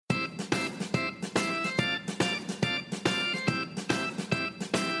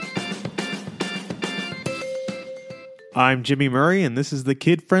I'm Jimmy Murray, and this is the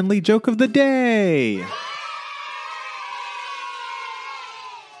kid-friendly joke of the day.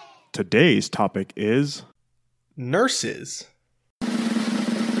 Today's topic is nurses.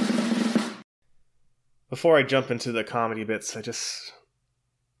 Before I jump into the comedy bits,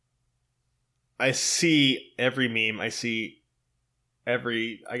 I see every meme. I see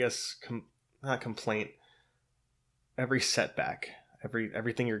every, not complaint, every setback,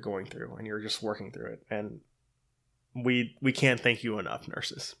 everything you're going through, and you're just working through it. And we can't thank you enough,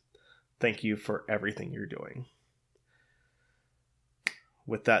 nurses. Thank you for everything you're doing.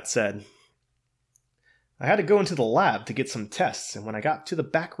 With that said, I had to go into the lab to get some tests, and when I got to the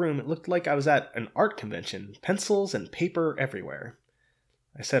back room, it looked like I was at an art convention, pencils and paper everywhere.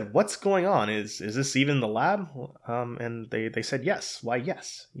 I said, "What's going on? Is this even the lab?" And they said, "Yes." Why,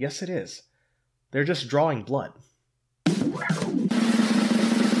 yes. Yes, it is. They're just drawing blood.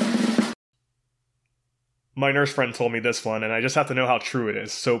 My nurse friend told me this one, and I just have to know how true it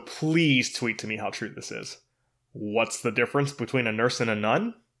is, so please tweet to me how true this is. What's the difference between a nurse and a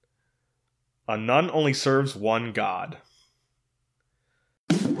nun? A nun only serves one god.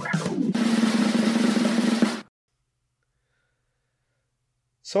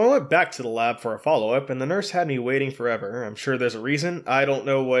 So I went back to the lab for a follow-up, and the nurse had me waiting forever. I'm sure there's a reason. I don't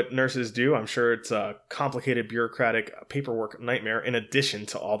know what nurses do. I'm sure it's a complicated bureaucratic paperwork nightmare in addition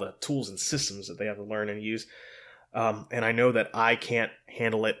to all the tools and systems that they have to learn and use. And I know that I can't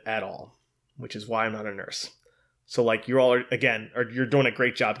handle it at all, which is why I'm not a nurse. So you all you're doing a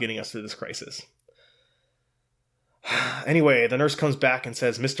great job getting us through this crisis. Anyway, the nurse comes back and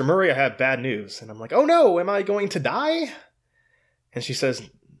says, "Mr. Murray, I have bad news." And I'm like, "Oh no, am I going to die?" And she says,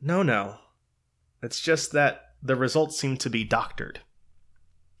 No. It's just that the results seem to be doctored.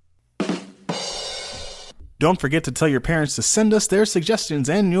 Don't forget to tell your parents to send us their suggestions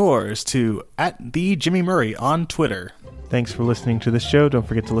and yours to @TheJimmyMurray on Twitter. Thanks for listening to this show. Don't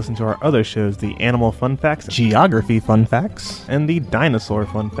forget to listen to our other shows, the Animal Fun Facts, Geography Fun Facts, and the Dinosaur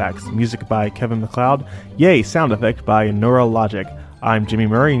Fun Facts. Music by Kevin MacLeod. Yay, sound effect by Neurologic. I'm Jimmy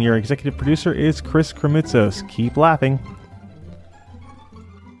Murray, and your executive producer is Chris Kremitzos. Keep laughing.